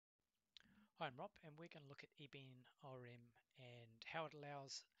Hi, I'm Rob, and we're going to look at Ebean ORM and how it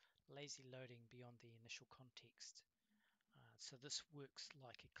allows lazy loading beyond the initial context. So this works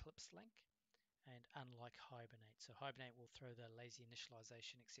like EclipseLink and unlike Hibernate. So Hibernate will throw the lazy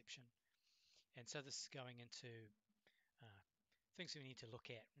initialization exception. And so this is going into things we need to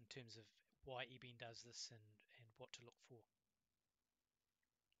look at in terms of why Ebean does this and what to look for.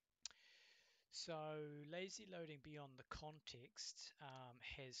 So lazy loading beyond the context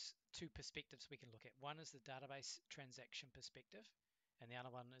has two perspectives we can look at. One is the database transaction perspective, and the other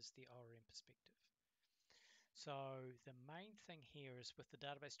one is the ORM perspective. So the main thing here is with the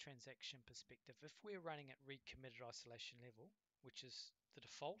database transaction perspective, if we're running at read committed isolation level, which is the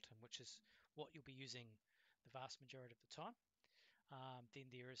default and which is what you'll be using the vast majority of the time,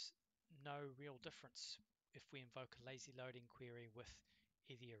 then there is no real difference if we invoke a lazy loading query with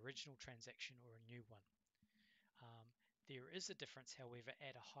either the original transaction or a new one. There is a difference, however,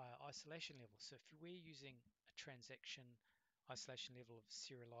 at a higher isolation level. So if we're using a transaction isolation level of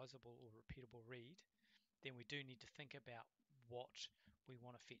serializable or repeatable read, then we do need to think about what we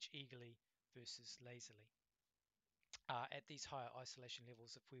want to fetch eagerly versus lazily. At these higher isolation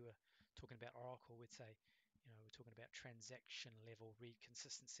levels, if we were talking about Oracle, we'd say, we're talking about transaction level read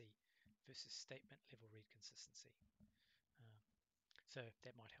consistency versus statement level read consistency. So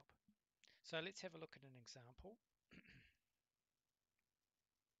that might help. So let's have a look at an example.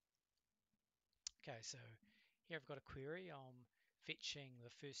 Okay, so here I've got a query. I'm fetching the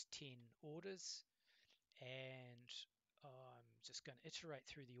first 10 orders, and I'm just going to iterate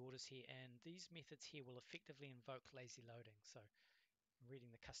through the orders here, and these methods here will effectively invoke lazy loading. So I'm reading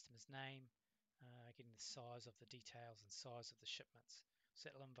the customer's name, getting the size of the details and size of the shipments. So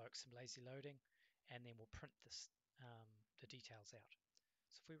that'll invoke some lazy loading, and then we'll print this, the details out.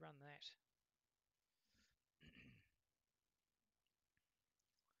 So if we run that,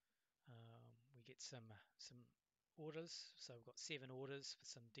 we get some orders. So we've got 7 orders with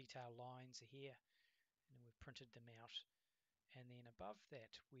some detail lines here, and then we've printed them out. And then above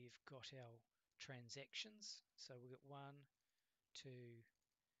that, we've got our transactions. So we've got 1, 2,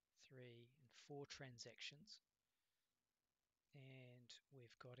 3, and 4 transactions. And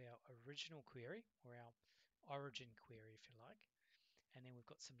we've got our original query, or our origin query, if you like. And then we've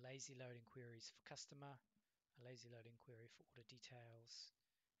got some lazy loading queries for customer, a lazy loading query for order details,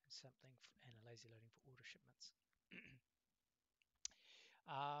 and a lazy loading for order shipments.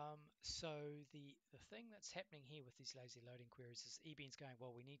 So the thing that's happening here with these lazy loading queries is Ebean's going,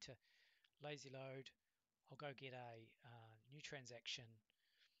 well, we need to lazy load. I'll go get a new transaction,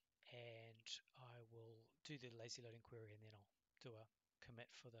 and I will do the lazy loading query, and then I'll do a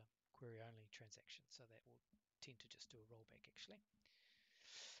commit for the query only transaction. So that will tend to just do a rollback actually.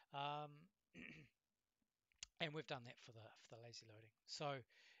 And we've done that for the lazy loading. So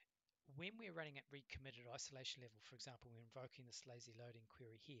when we're running at read committed isolation level, for example, we're invoking this lazy loading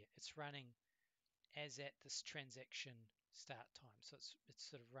query here, it's running as at this transaction start time. So it's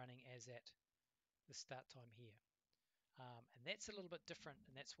sort of running as at the start time here. And that's a little bit different,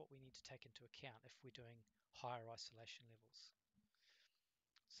 and that's what we need to take into account if we're doing higher isolation levels.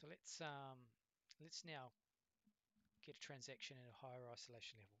 So let's now get a transaction at a higher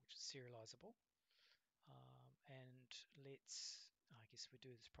isolation level, which is serializable. And I guess we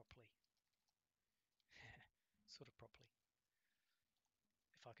do this properly, sort of properly,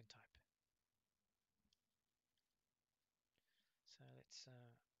 if I can type. So let's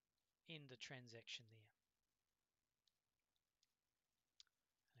end the transaction there.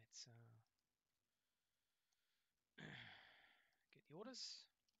 Let's get the orders.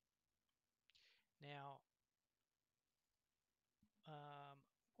 Now,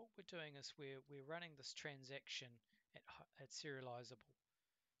 what we're doing is we're running this transaction at serializable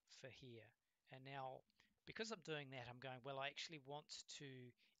for here. And now, because I'm doing that, I'm going, well, I actually want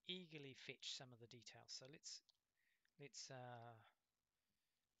to eagerly fetch some of the details. So let's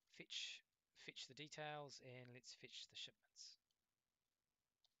fetch the details, and let's fetch the shipments.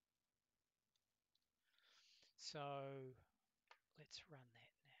 So let's run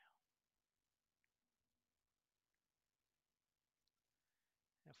that now.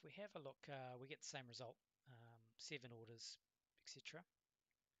 Now if we have a look, we get the same result, 7 orders, etc.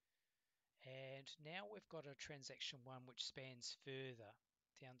 And now we've got a transaction 1 which spans further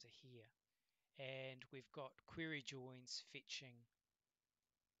down to here. And we've got query joins fetching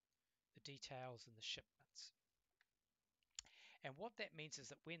the details and the shipments. And what that means is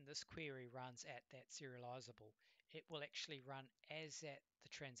that when this query runs at that serializable, it will actually run as at the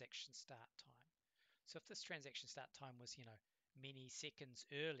transaction start time. So if this transaction start time was, many seconds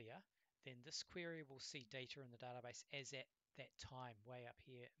earlier, then this query will see data in the database as at that time way up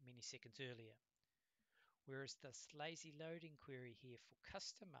here many seconds earlier. Whereas this lazy loading query here for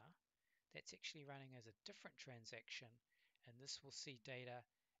customer, that's actually running as a different transaction, and this will see data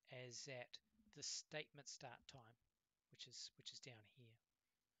as at the statement start time, which is down here.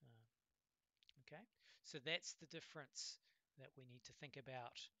 Okay, so that's the difference that we need to think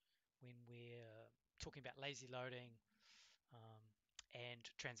about when we're talking about lazy loading and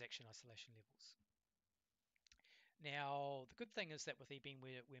transaction isolation levels. Now, the good thing is that with Ebean,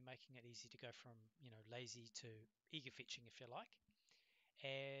 we're making it easy to go from lazy to eager fetching, if you like.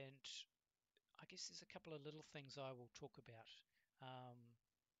 And I guess there's a couple of little things I will talk about,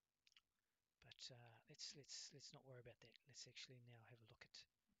 but let's not worry about that. Let's actually now have a look at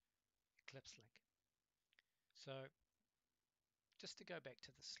EclipseLink. So just to go back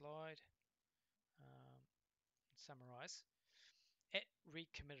to the slide, summarize. At read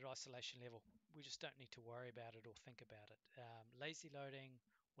committed isolation level, we just don't need to worry about it or think about it. Lazy loading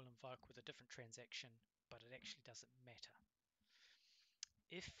will invoke with a different transaction, but it actually doesn't matter.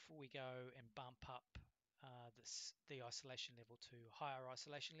 If we go and bump up the isolation level to higher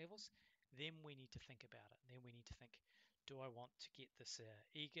isolation levels, then we need to think about it. Then we need to think, do I want to get this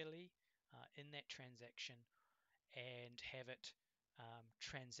eagerly in that transaction and have it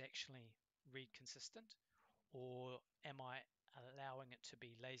transactionally read consistent, or am I allowing it to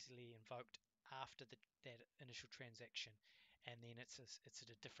be lazily invoked after that initial transaction, and then it's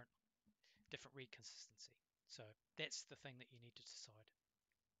at a different read consistency? So that's the thing that you need to decide.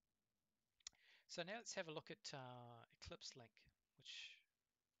 So now let's have a look at EclipseLink, which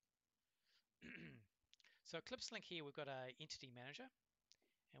so EclipseLink here, we've got a entity manager,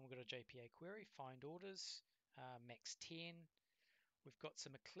 and we've got a JPA query, find orders, max 10. We've got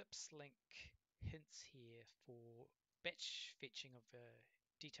some EclipseLink hints here for batch fetching of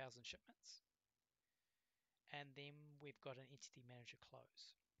details and shipments. And then we've got an entity manager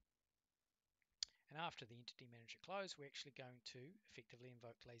close. And after the entity manager close, we're actually going to effectively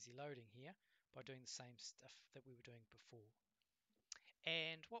invoke lazy loading here by doing the same stuff that we were doing before.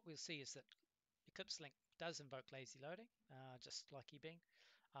 And what we'll see is that EclipseLink does invoke lazy loading, just like Ebean.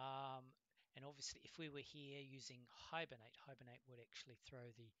 And obviously, if we were here using Hibernate would actually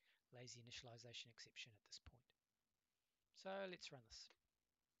throw the lazy initialization exception at this point. So let's run this.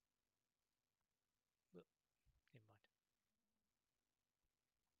 Well, never mind.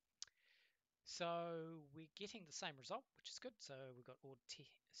 So we're getting the same result, which is good. So we've got order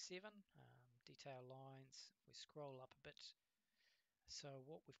 7, detail lines. If we scroll up a bit, so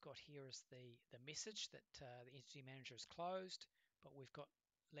what we've got here is the message that the entity manager is closed, but we've got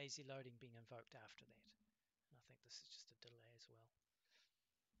lazy loading being invoked after that. And I think this is just a delay as well.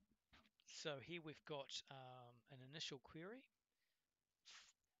 So here we've got an initial query,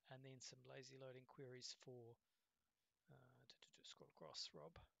 and then some lazy loading queries for, scroll across,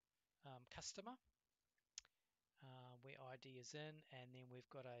 Rob, customer, where ID is in, and then we've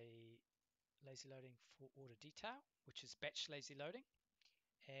got a lazy loading for order detail, which is batch lazy loading,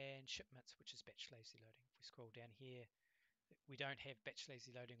 and shipments, which is batch lazy loading. If we scroll down here, we don't have batch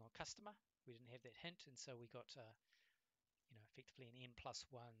lazy loading on customer. We didn't have that hint, and so we got effectively an n+1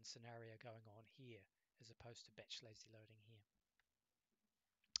 scenario going on here, as opposed to batch lazy loading here.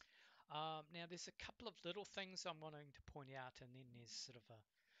 Now there's a couple of little things I'm wanting to point out, and then there's sort of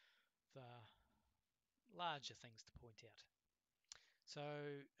the larger things to point out. So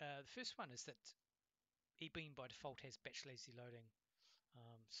the first one is that Ebean by default has batch lazy loading,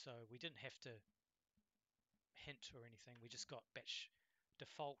 so we didn't have to hint or anything. We just got batch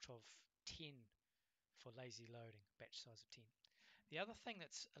default of 10 for lazy loading, batch size of 10. The other thing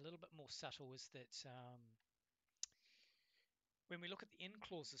that's a little bit more subtle is that when we look at the in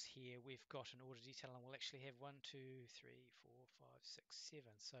clauses here, we've got an order detail, and we'll actually have 1, 2, 3, 4, 5, 6, 7.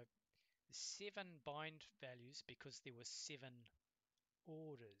 So 7 bind values because there were 7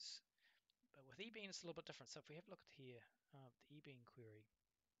 orders. But with Ebean, it's a little bit different. So if we have a look at here, the Ebean query,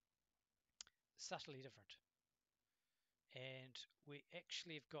 subtly different. And we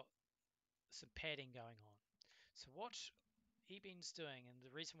actually have got some padding going on. So what Ebean's doing, and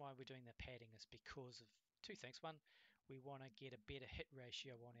the reason why we're doing the padding is because of two things. One, we want to get a better hit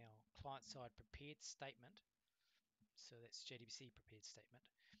ratio on our client-side prepared statement. So that's JDBC prepared statement.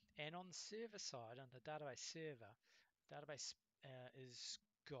 And on the server side, on the database server, database is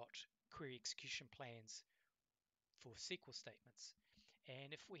got query execution plans for SQL statements.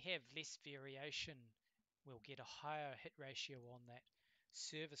 And if we have less variation, we'll get a higher hit ratio on that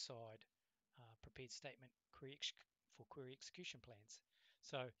server side prepared statement for query execution plans.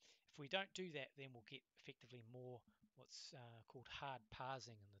 So if we don't do that, then we'll get effectively more what's called hard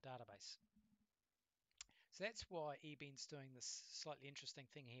parsing in the database. So that's why Ebean's doing this slightly interesting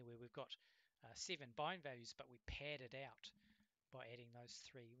thing here where we've got 7 bind values, but we pad it out by adding those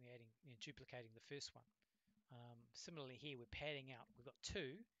 3. We're adding, duplicating the first one. Similarly here, we're padding out. We've got 2.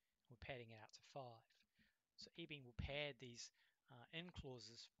 We're padding it out to 5. So Ebean will pad these in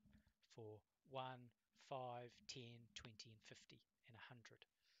clauses for 1, 5, 10, 20, and 50, and 100.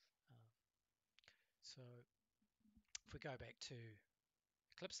 So if we go back to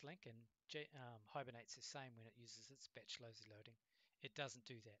EclipseLink, and Hibernate's the same when it uses its batch lazy loading. It doesn't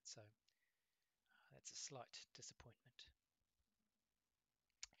do that, so that's a slight disappointment.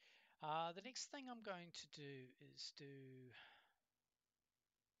 The next thing I'm going to do is do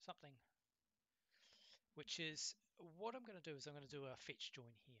something, which is what I'm going to do is I'm going to do a fetch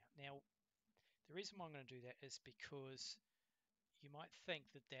join here. Now, the reason why I'm going to do that is because you might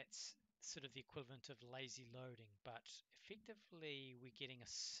think that that's sort of the equivalent of lazy loading, but effectively we're getting a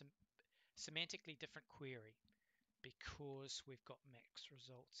semantically different query because we've got max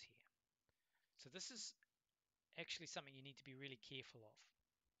results here. So this is actually something you need to be really careful of.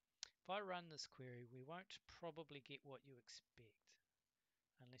 If I run this query, we won't probably get what you expect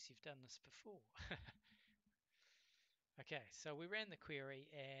unless you've done this before. Okay, so we ran the query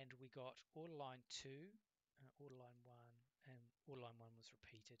and we got order line 2, order line 1, and order line 1 was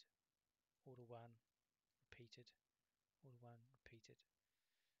repeated. Order 1 repeated, order 1 repeated.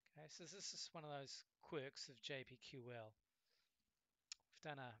 Okay, so this is one of those quirks of JPQL. We've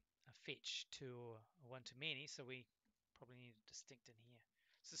done a fetch to a one-to-many, so we probably need a distinct in here.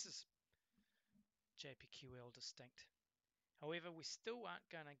 So this is JPQL distinct. However, we still aren't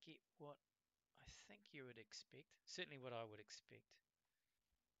going to get what I think you would expect, certainly what I would expect.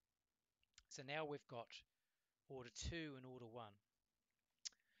 So now we've got order 2 and order 1.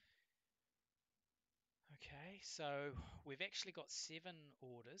 Okay, so we've actually got 7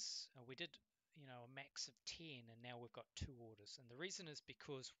 orders. We did, a max of 10, and now we've got 2 orders. And the reason is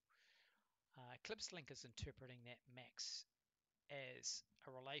because EclipseLink is interpreting that max as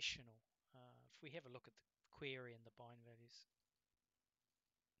a relational. If we have a look at the query and the bind values.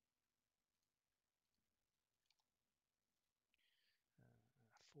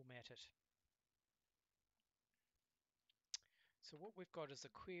 Format it. So what we've got is a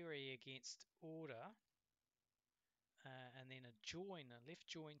query against order, and then a join, a left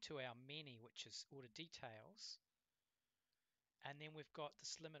join to our many, which is order details. And then we've got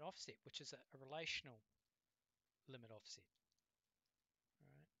this limit offset, which is a relational limit offset. All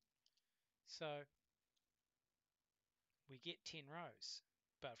right. So we get 10 rows,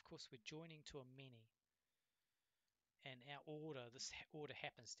 but of course we're joining to a many. And our order, this order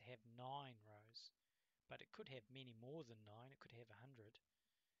happens to have 9 rows, but it could have many more than 9. It could have 100. It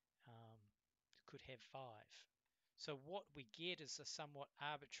could have 5. So what we get is a somewhat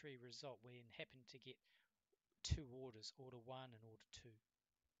arbitrary result. We happen to get 2 orders, order 1 and order 2.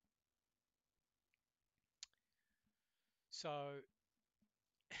 So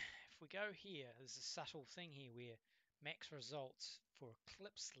if we go here, there's a subtle thing here where max results for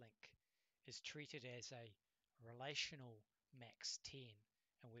EclipseLink is treated as a relational max 10,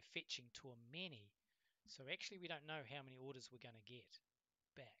 and we're fetching to a many. So actually we don't know how many orders we're going to get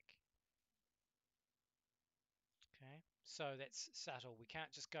back. Okay, so that's subtle. We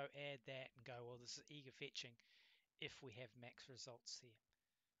can't just go add that and go, well, this is eager fetching if we have max results here.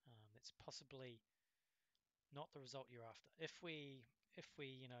 That's possibly not the result you're after. If we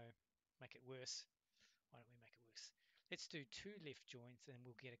make it worse, why don't we make it worse? Let's do 2 left joins and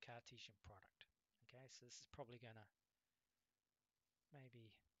we'll get a Cartesian product. Okay, so this is probably going to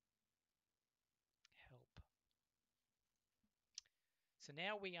maybe help. So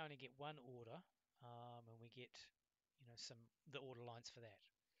now we only get 1 order, and we get the order lines for that.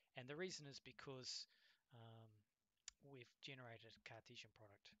 And the reason is because we've generated a Cartesian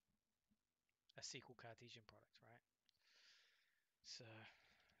product, a SQL Cartesian product, right? So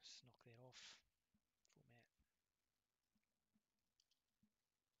let's knock that off. Format.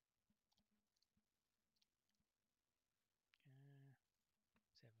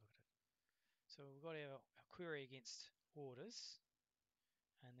 Let's have a look at it. So we've got our query against orders,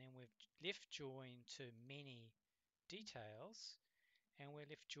 and then we've left joined to many details, and we're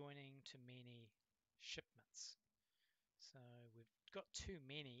left joining to many shipments. So we've got 2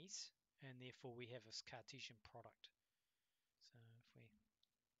 manys, and therefore we have this Cartesian product. So if we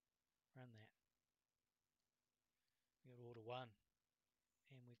run that, we got order 1,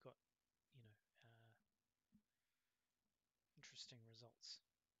 and we've got interesting results.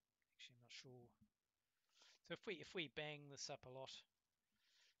 Actually, I'm not sure. So if we bang this up a lot,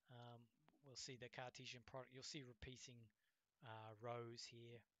 we'll see the Cartesian product. You'll see repeating rows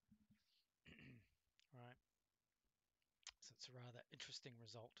here. right? So it's a rather interesting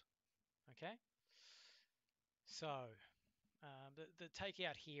result. Okay, so the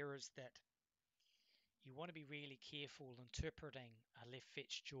takeout here is that you want to be really careful interpreting a left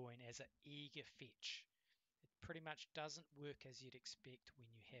fetch join as an eager fetch. It pretty much doesn't work as you'd expect when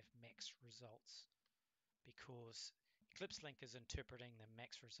you have max results, because EclipseLink is interpreting the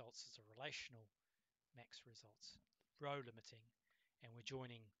max results as a relational max results, row limiting, and we're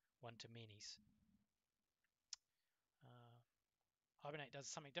joining one-to-manys. Hibernate does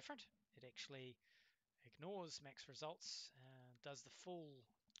something different. It actually ignores max results, does the full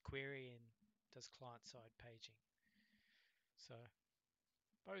query, and does client-side paging. So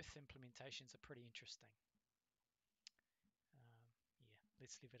both implementations are pretty interesting. Yeah,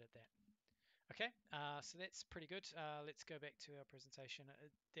 let's leave it at that. Okay, so that's pretty good. Let's go back to our presentation.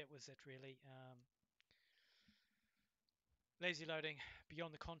 That was it really. Lazy loading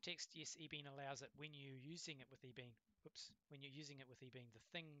beyond the context. Yes, Ebean allows it when you're using it with Ebean. Whoops, when you're using it with Ebean, the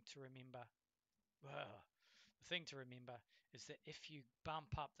thing to remember is that if you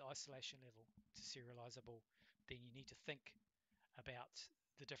bump up the isolation level to serializable, then you need to think about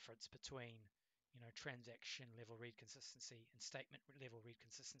the difference between, transaction level read consistency and statement level read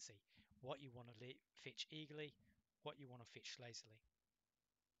consistency. What you want to fetch eagerly, what you want to fetch lazily.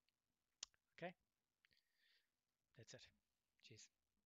 Okay, that's it. Cheers.